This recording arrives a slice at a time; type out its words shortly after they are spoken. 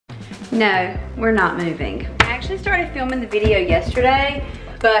No, we're not moving. I actually started filming the video yesterday,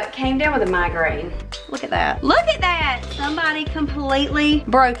 but came down with a migraine. Look at that. Look at that! Somebody completely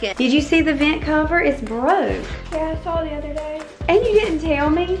broke it. Did you see the vent cover? It's broke. Yeah, I saw the other day. And you didn't tell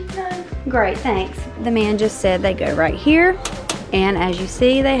me? No. Great, thanks. The man just said they go right here. And as you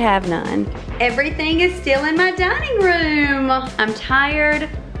see, they have none. Everything is still in my dining room. I'm tired.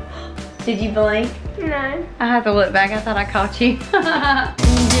 Did you blink? No. I have to look back. I thought I caught you. Do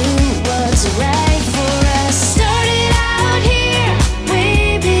what's right for us. Started out here,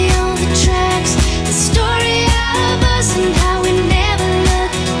 way beyond the tracks. The story of us and how we never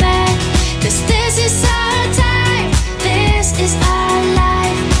look back. 'Cause this is our time, this is our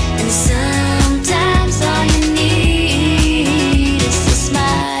life. And sometimes all you need is a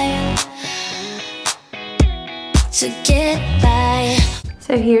smile to get by.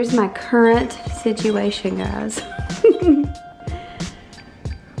 So here's my current situation, guys.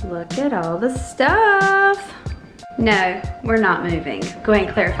 Look at all the stuff. No, we're not moving. Go ahead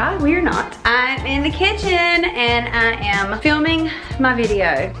and clarify, we are not. I'm in the kitchen and I am filming my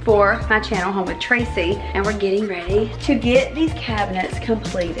video for my channel, Home with Tracy, and we're getting ready to get these cabinets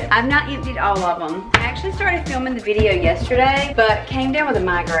completed. I've not emptied all of them. I actually started filming the video yesterday, but came down with a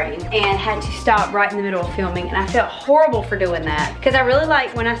migraine and had to stop right in the middle of filming, and I felt horrible for doing that because I really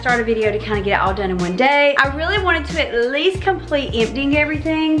like when I start a video to kind of get it all done in one day. I really wanted to at least complete emptying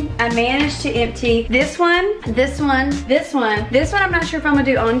everything. I managed to empty this one, this one, this one. This one I'm not sure if I'm gonna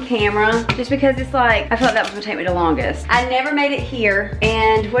do on camera just because it's like, I felt that was gonna take me the longest. I never made it here.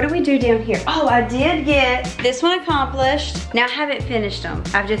 And what do we do down here? Oh, I did get this one accomplished. Now I haven't finished them.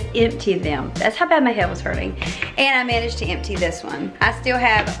 I've just emptied them. That's how bad my head was hurting. And I managed to empty this one. I still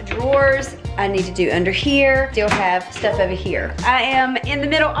have drawers I need to do under here. Still have stuff over here. I am in the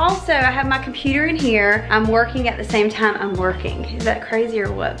middle also. I have my computer in here. I'm working at the same time I'm working. Is that crazy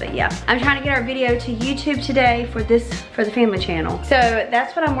or what? But yeah, I'm trying to get our video to YouTube today for the family channel. So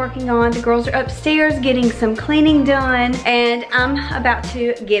that's what I'm working on. The girls are upstairs getting some cleaning done, and I'm about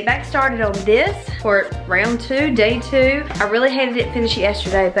to get back started on this for round 2, day 2. I really hated it finished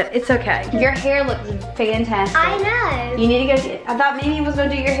yesterday, but it's okay. Your hair looks fantastic. I know. You need to go get, I thought Mimi was gonna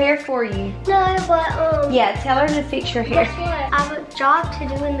do your hair for you. No, but Yeah, tell her to fix your hair. guess what? I have a job to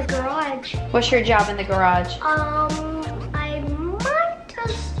do in the garage. What's your job in the garage? I might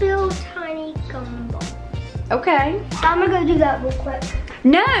just build tiny gumballs. Okay. So I'm gonna go do that real quick.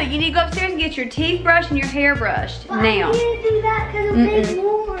 No, you need to go upstairs and get your teeth brushed and your hair brushed. But now. I need to do that because it's big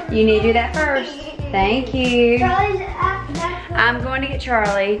more. You need to do that first. Thank you. Charlie's after that. I'm going to get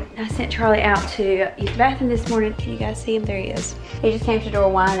Charlie. I sent Charlie out to use the bathroom this morning. Can you guys see him? There he is. He just came to the door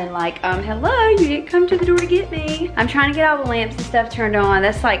whining like, hello, you didn't come to the door to get me. I'm trying to get all the lamps and stuff turned on.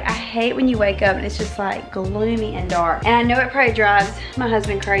 That's like, I hate when you wake up and it's just like gloomy and dark. And I know it probably drives my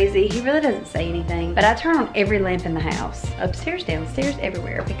husband crazy. He really doesn't say anything, but I turn on every lamp in the house, upstairs, downstairs,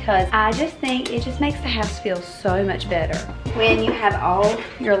 everywhere, because I just think it just makes the house feel so much better when you have all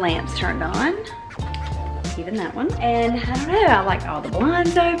your lamps turned on. Even that one. And I don't know, I like all the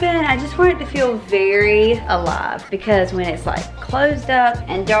blinds open. I just want it to feel very alive, because when it's like closed up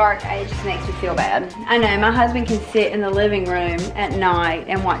and dark, it just makes me feel bad. I know my husband can sit in the living room at night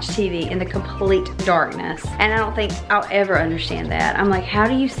and watch TV in the complete darkness, and I don't think I'll ever understand that. I'm like, how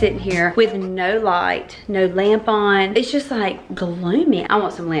do you sit in here with no light, no lamp on? It's just like gloomy. I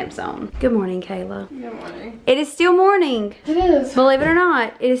want some lamps on. Good morning, Kayla. Good morning. It is still morning. It is. Believe it or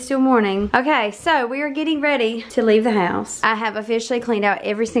not, it is still morning. Okay, so we are getting ready to leave the house. I have officially cleaned out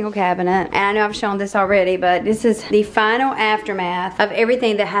every single cabinet, and I know I've shown this already, but this is the final aftermath of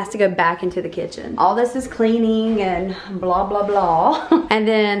everything that has to go back into the kitchen. All this is cleaning and blah, blah, blah. And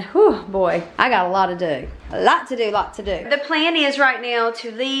then, whew, boy, I got a lot to do. A lot to do, lot to do. The plan is right now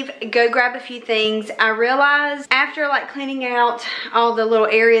to leave, go grab a few things. I realized after like cleaning out all the little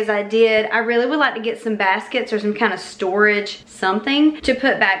areas I did, I really would like to get some baskets or some kind of storage, something to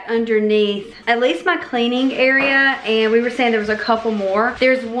put back underneath at least my cleaning area. And we were saying there was a couple more.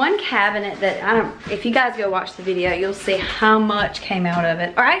 There's one cabinet that if you guys go watch the video, you'll see how much came out of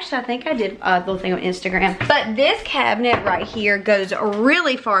it. Or actually, I think I did a little thing on Instagram. But this cabinet right here goes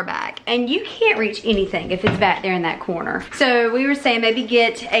really far back, and you can't reach anything if it's back there in that corner. So we were saying maybe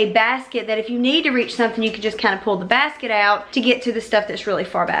get a basket that if you need to reach something, you can just kind of pull the basket out to get to the stuff that's really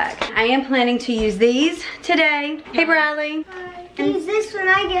far back. I am planning to use these today. Hey, Bradley. Use this when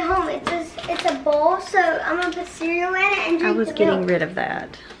I get home. It's a bowl, so I'm gonna put cereal in it and drink I was the getting milk. rid of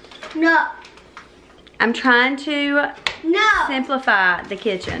that. No. I'm trying to No. simplify the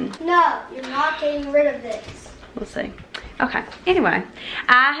kitchen. No, you're not getting rid of this. We'll see. Okay, anyway,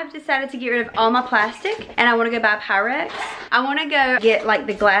 I have decided to get rid of all my plastic and I want to go buy Pyrex. I want to go get like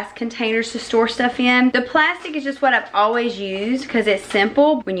the glass containers to store stuff in. The plastic is just what I've always used because it's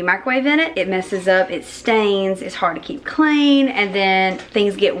simple. When you microwave in it, it messes up, it stains, it's hard to keep clean, and then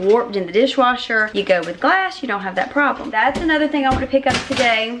things get warped in the dishwasher. You go with glass, you don't have that problem. That's another thing I want to pick up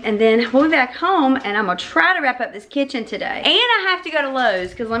today, and then we'll be back home and I'm gonna try to wrap up this kitchen today. And I have to go to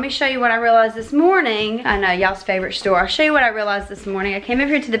Lowe's because let me show you what I realized this morning. I know, y'all's favorite store. I'll show you what I realized this morning. I came over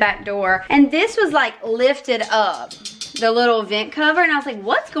here to the back door and this was like lifted up, the little vent cover, and I was like,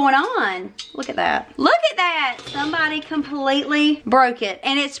 what's going on? Look at that. Look at that. Somebody completely broke it,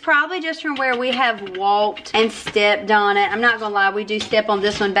 and it's probably just from where we have walked and stepped on it. I'm not gonna lie, we do step on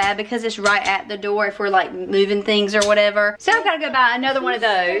this one bad because it's right at the door if we're like moving things or whatever. So I've got to go buy another one of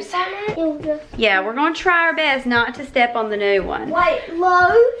those. Yeah, we're gonna try our best not to step on the new one. Wait,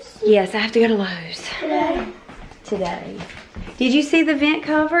 Lowe's? Yes, I have to go to Lowe's. Today. Did you see the vent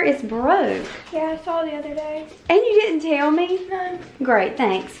cover? It's broke. Yeah, I saw the other day. And you didn't tell me? No. Great,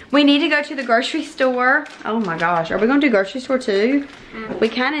 thanks. We need to go to the grocery store. Oh my gosh, are we going to do grocery store too? We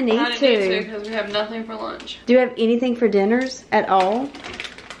kind of need to. Because we have nothing for lunch. Do you have anything for dinners at all?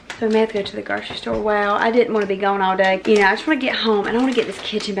 So we may have to go to the grocery store. Wow, I didn't want to be gone all day. You know, I just want to get home and I want to get this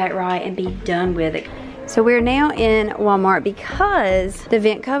kitchen back right and be done with it. So we're now in Walmart because the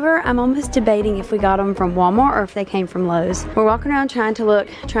vent cover, I'm almost debating if we got them from Walmart or if they came from Lowe's. We're walking around trying to look,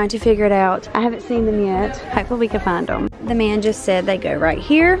 trying to figure it out. I haven't seen them yet. Hopefully we can find them. The man just said they go right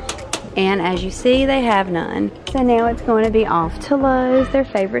here. And as you see, they have none. So now it's going to be off to Lowe's, their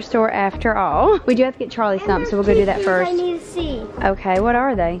favorite store after all. We do have to get Charlie something, so we'll go do that first. I need to see. Okay, what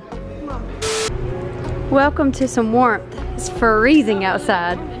are they? Welcome to some warmth. It's freezing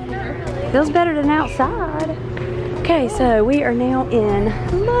outside. Feels better than outside. Okay, so we are now in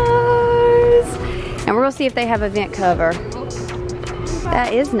Lowe's. And we're gonna see if they have a vent cover.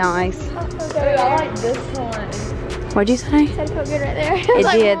 That is nice. I like this one. What'd you say? That felt good right there. It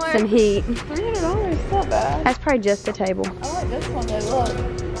like, did, more. some heat. $300 is not bad. That's probably just the table. I like this one though, look.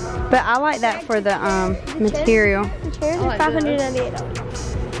 But I like that for the material. The chairs I are like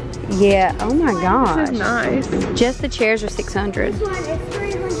 $598. Yeah, oh my gosh. This is nice. Just the chairs are $600. This one is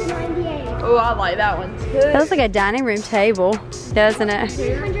 $398. Oh, I like that one too. That looks like a dining room table, doesn't it?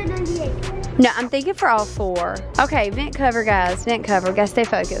 $398. No, I'm thinking for all four. Okay, vent cover, guys. Vent cover. Gotta stay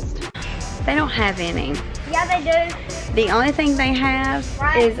focused. They don't have any. Yeah, they do. The only thing they have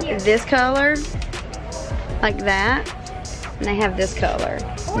Right is here. this color, like that, and they have this color.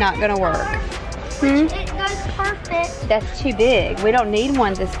 Not gonna work. Hmm? It goes perfect. That's too big. We don't need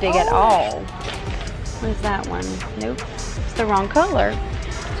one this big at all. Where's that one? Nope, it's the wrong color.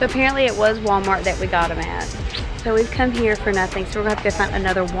 So apparently it was Walmart that we got them at. So we've come here for nothing, so we're gonna have to go find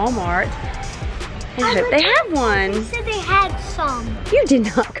another Walmart and hope they have one. They said they had some. You did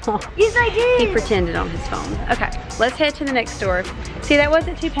not call. Yes, I did. He pretended on his phone. Okay, let's head to the next store. See, that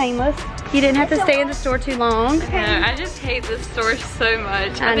wasn't too painless. You didn't have to stay in the store too long. No, I just hate this store so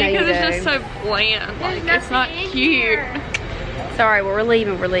much. I know think you because it's do. just so bland. Like, There's it's not nothing in cute. here. Sorry, well, we're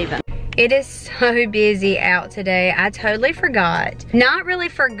leaving, we're leaving. It is so busy out today. I totally forgot. Not really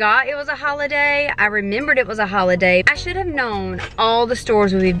forgot it was a holiday. I remembered it was a holiday. I should have known all the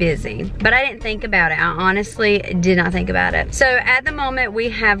stores would be busy, but I didn't think about it. I honestly did not think about it. So at the moment, we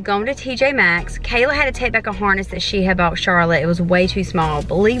have gone to TJ Maxx. Kayla had to take back a harness that she had bought Charlotte. It was way too small.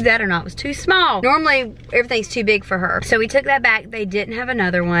 Believe that or not, it was too small. Normally, everything's too big for her. So we took that back. They didn't have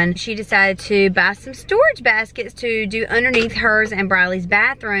another one. She decided to buy some storage baskets to do underneath hers and Briley's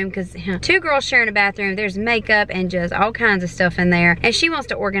bathroom because two girls sharing a bathroom, there's makeup and just all kinds of stuff in there, and she wants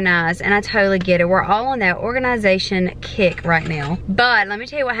to organize, and I totally get it. We're all on that organization kick right now. But let me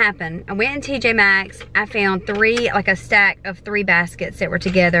tell you what happened. I went in TJ Maxx. I found like a stack of 3 baskets that were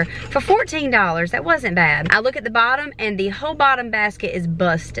together for $14. That wasn't bad. I look at the bottom and the whole bottom basket is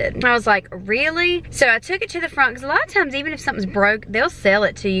busted. I was like, really? So I took it to the front because a lot of times, even if something's broke, they'll sell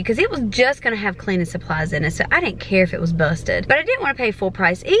it to you because it was just gonna have cleaning supplies in it. So I didn't care if it was busted, but I didn't want to pay full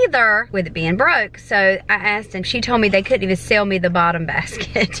price either with it being broke. So I asked, and she told me they couldn't even sell me the bottom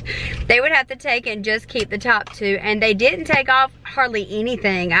basket. They would have to take and just keep the top 2, and they didn't take off hardly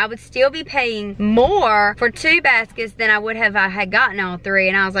anything. I would still be paying more for 2 baskets than I would have if I had gotten all 3,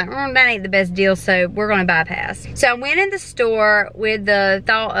 and I was like, that ain't the best deal, so we're gonna bypass. So I went in the store with the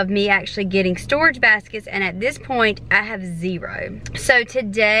thought of me actually getting storage baskets, and at this point I have 0. So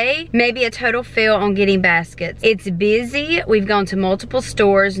today, maybe a total fail on getting baskets. It's busy. We've gone to multiple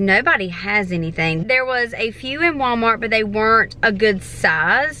stores. Nobody has anything. There was a few in Walmart, but they weren't a good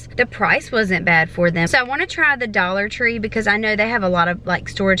size. The price wasn't bad for them. So I want to try the Dollar Tree because I know they have a lot of like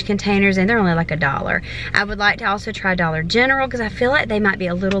storage containers and they're only like $1. I would like to also try Dollar General because I feel like they might be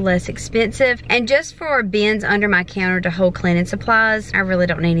a little less expensive. And just for bins under my counter to hold cleaning supplies, I really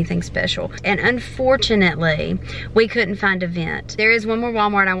don't need anything special. And unfortunately, we couldn't find a vent. There is one more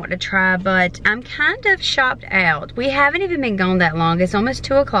Walmart I want to try, but I'm kind of shopped out. We haven't even been gone that long. It's almost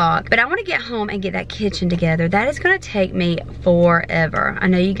 2 o'clock, but I want to get home and get that kitchen together. That is going to take me forever. I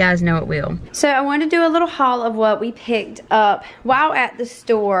know you guys know it will. So I wanted to do a little haul of what we picked up while at the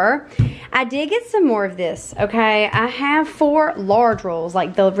store. I did get some more of this, okay? I have 4 large rolls,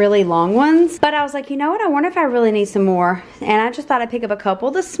 like the really long ones, but I was like, you know what? I wonder if I really need some more. And I just thought I'd pick up a couple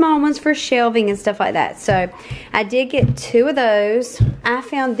of the small ones for shelving and stuff like that. So I did get 2 of those. I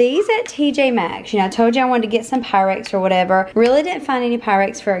found these at TJ Maxx. You know, I told you I wanted to get some Pyrex or whatever. Really didn't find any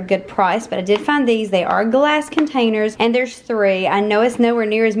Pyrex for a good price, but I did find these. They are glass containers, and there's 3. I know it's nowhere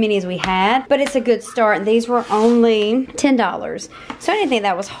near as many as we had, but it's a good start. These were only $10. So I didn't think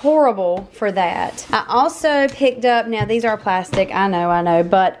that was horrible for that. I also picked up, now these are plastic, I know,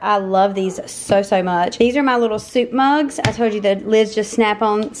 but I love these so much. These are my little soup mugs. I told you the lids just snap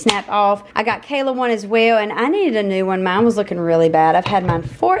on, snap off. I got Kayla one as well, and I needed a new one. Mine was looking really bad. I've had mine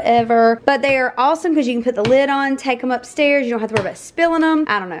forever, but they are awesome because you can put the lid on, take them upstairs. You don't have to worry about spilling them.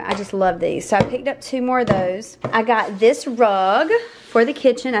 I don't know, I just love these. So I picked up 2 more of those. I got this rug for the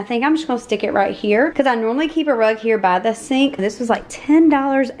kitchen. I think I'm just gonna stick it right here because I normally keep a rug here by the sink. This was like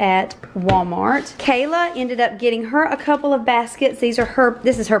 $10 at Walmart. Kayla ended up getting her a couple of baskets. This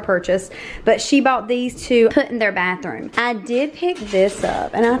is her purchase, but she bought these to put in their bathroom. I did pick this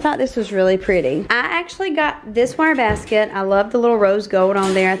up and I thought this was really pretty. I actually got this wire basket. I love the little rose gold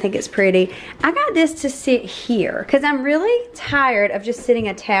on there. I think it's pretty. I got this to sit here because I'm really tired of just sitting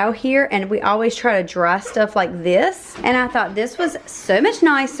a towel here, and we always try to dry stuff like this. And I thought this was so much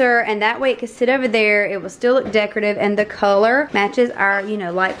nicer, and that way it could sit over there. It will still look decorative, and the color matches our, you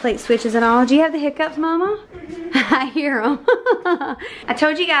know, light plate switches and all. Do you have the hiccups, Mama? I hear them. I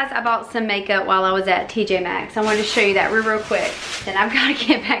told you guys I bought some makeup while I was at TJ Maxx. I wanted to show you that real quick. Then I've got to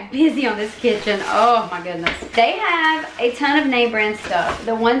get back busy on this kitchen. Oh my goodness. They have a ton of name brand stuff.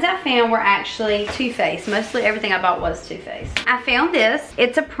 The ones I found were actually Too Faced. Mostly everything I bought was Too Faced. I found this.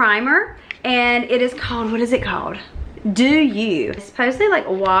 It's a primer, and it is called, what is it called? Do You. It's supposedly like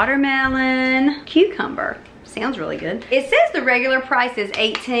watermelon cucumber. Sounds really good. It says the regular price is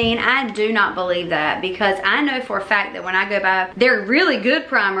 $18. I do not believe that because I know for a fact that when I go buy their really good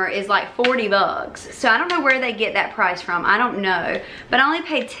primer is like 40 bucks. So I don't know where they get that price from. I don't know. But I only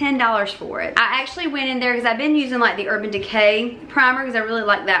paid $10 for it. I actually went in there because I've been using like the Urban Decay primer because I really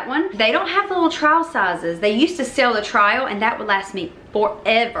like that one. They don't have the little trial sizes. They used to sell the trial and that would last me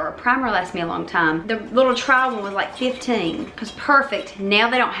forever. Primer lasts me a long time. The little trial one was like 15. It was perfect. Now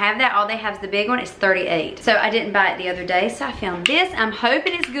they don't have that. All they have is the big one. It's 38. So I didn't buy it the other day. So I found this. I'm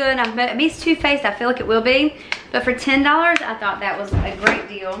hoping it's good. It's Too Faced. I feel like it will be. But for $10, I thought that was a great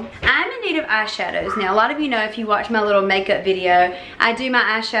deal. I'm in need of eyeshadows. Now, a lot of you know if you watch my little makeup video, I do my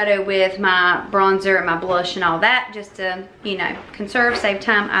eyeshadow with my bronzer and my blush and all that just to, you know, conserve, save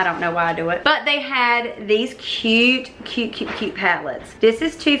time. I don't know why I do it. But they had these cute palettes. This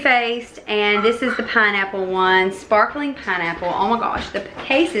is Too Faced, and this is the pineapple one. Sparkling pineapple. Oh my gosh, the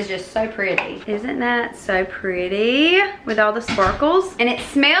case is just so pretty. Isn't that so pretty? With all the sparkles. And it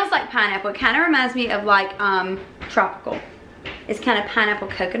smells like pineapple. It kind of reminds me of like, tropical. It's kind of pineapple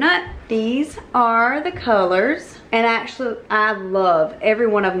coconut. These are the colors, and actually I love every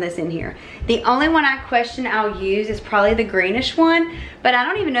one of them that's in here. The only one I question I'll use is probably the greenish one, but I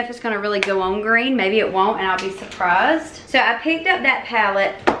don't even know if it's going to really go on green. Maybe it won't, and I'll be surprised. So I picked up that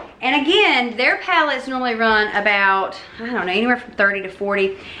palette, and again, their palettes normally run about, I don't know, anywhere from 30 to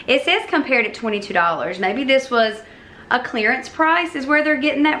 40. It says compared at $22. Maybe this was a clearance price is where they're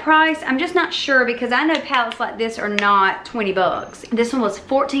getting that price. I'm just not sure because I know palettes like this are not 20 bucks. This one was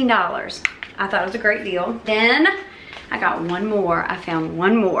 $14. I thought it was a great deal. Then I got one more. I found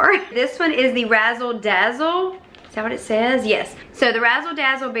one more. This one is the Razzle Dazzle. Is that what it says? Yes. So the Razzle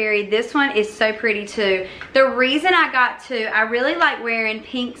Dazzle Berry, this one is so pretty too. The reason I got two, I really like wearing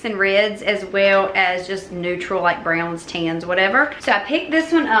pinks and reds as well as just neutral like browns, tans, whatever. So I picked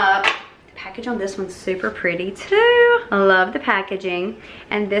this one up. Package on this one's super pretty too. I love the packaging,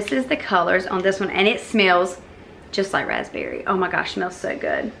 and this is the colors on this one, and it smells just like raspberry. Oh my gosh, smells so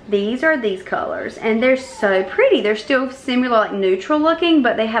good. These are these colors, and they're so pretty. They're still similar, like neutral looking,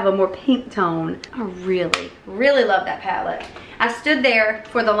 but they have a more pink tone. I really, really love that palette. I stood there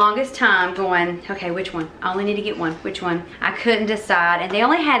for the longest time going, okay, which one? I only need to get one. Which one? I couldn't decide. And they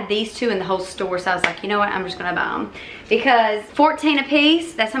only had these two in the whole store. So I was like, you know what? I'm just going to buy them. Because 14 a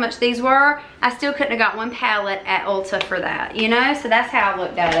piece, that's how much these were. I still couldn't have got one palette at Ulta for that, you know? So that's how I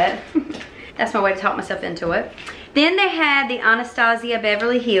looked at it. That's my way to talk myself into it. Then they had the Anastasia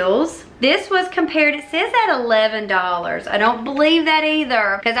Beverly Hills. This was compared, it says at $11. I don't believe that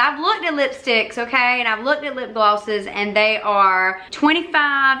either, because I've looked at lipsticks, okay, and I've looked at lip glosses, and they are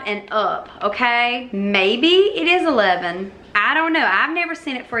 25 and up, okay? Maybe it is 11. I don't know. I've never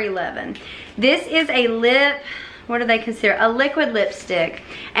seen it for 11. This is a lip, what do they consider? A liquid lipstick,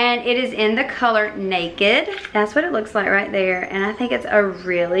 and it is in the color Naked. That's what it looks like right there, and I think it's a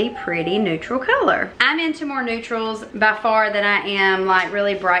really pretty neutral color. I'm into more neutrals by far than I am like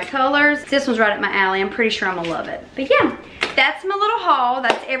really bright colors. This one's right up my alley. I'm pretty sure I'm gonna love it. But yeah, that's my little haul.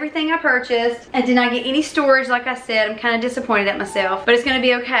 That's everything I purchased. I did not get any storage, like I said. I'm kind of disappointed at myself, but it's gonna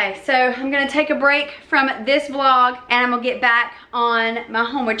be okay. So I'm gonna take a break from this vlog, and I'm gonna get back on my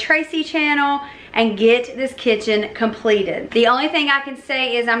Home with Tracy channel and get this kitchen completed. The only thing I can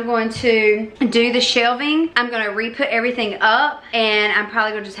say is I'm going to do the shelving. I'm gonna re-put everything up, and I'm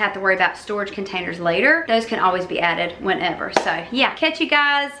probably gonna just have to worry about storage containers later. Those can always be added whenever. So yeah, catch you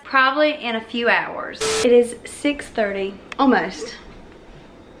guys probably in a few hours. It is 6:30, almost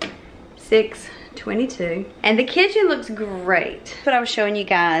 6:22, and the kitchen looks great. That's what I was showing you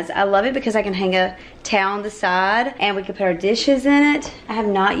guys. I love it because I can hang a towel on the side, and we can put our dishes in it. I have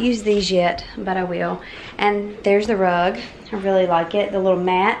not used these yet, but I will. And there's the rug. I really like it, the little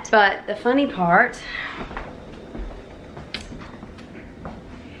mat. But the funny part,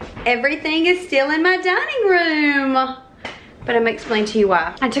 everything is still in my dining room. But I'm gonna explain to you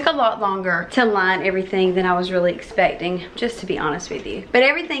why. I took a lot longer to line everything than I was really expecting, just to be honest with you. But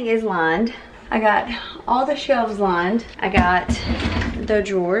everything is lined. I got all the shelves lined. I got the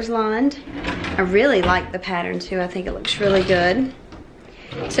drawers lined. I really like the pattern too. I think it looks really good.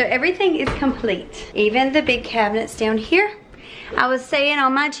 So everything is complete. Even the big cabinets down here. I was saying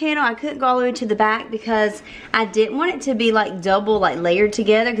on my channel I couldn't go all the way to the back because I didn't want it to be like double, like layered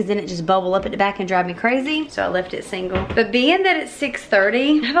together, because then it just bubble up at the back and drive me crazy. So I left it single. But being that it's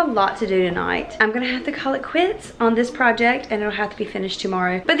 6:30, I have a lot to do tonight. I'm gonna have to call it quits on this project, and it'll have to be finished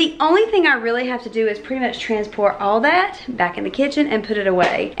tomorrow. But the only thing I really have to do is pretty much transport all that back in the kitchen and put it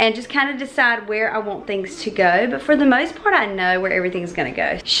away, and just kind of decide where I want things to go. But for the most part, I know where everything's gonna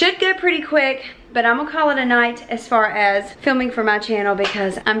go. Should go pretty quick. But I'm gonna call it a night as far as filming for my channel,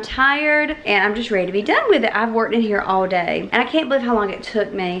 because I'm tired and I'm just ready to be done with it. I've worked in here all day, and I can't believe how long it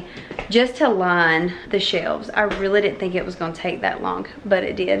took me just to line the shelves. I really didn't think it was gonna take that long, but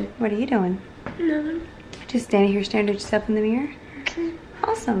it did. What are you doing? Nothing. Just standing here staring at yourself in the mirror?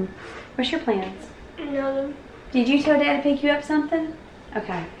 Awesome. What's your plans? Nothing. Did you tell Dad to pick you up something?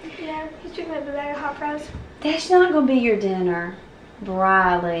 Okay. Yeah, he's picking up a bag of hot fries. That's not gonna be your dinner,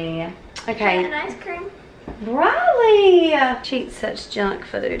 Briley. Okay. And ice cream. Briley! She eats such junk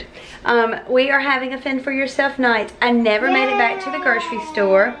food. We are having a fend for yourself night. I never made it back to the grocery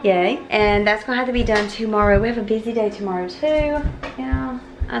store. Yay. And that's gonna have to be done tomorrow. We have a busy day tomorrow too. Yeah,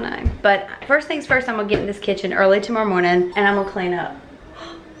 I know. But first things first, I'm gonna get in this kitchen early tomorrow morning, and I'm gonna clean up.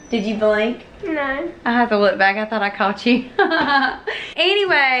 Did you blink? No. I have to look back. I thought I caught you.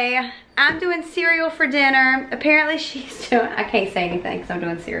 Anyway, I'm doing cereal for dinner. Apparently she's doing, I can't say anything because I'm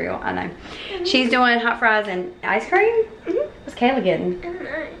doing cereal. I know. She's doing hot fries and ice cream? What's Kayla getting? I don't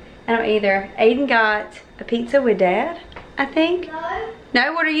know. I don't either. Aiden got a pizza with Dad, I think. No.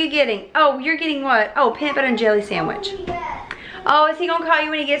 No, what are you getting? Oh, you're getting what? Oh, peanut butter and jelly sandwich. Oh, is he gonna call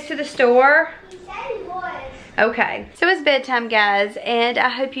you when he gets to the store? He said he was. Okay, so it's bedtime, guys, and I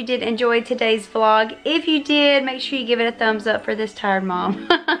hope you did enjoy today's vlog. If you did, make sure you give it a thumbs up for this tired mom.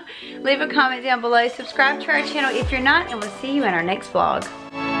 Leave a comment down below, subscribe to our channel if you're not, and we'll see you in our next vlog.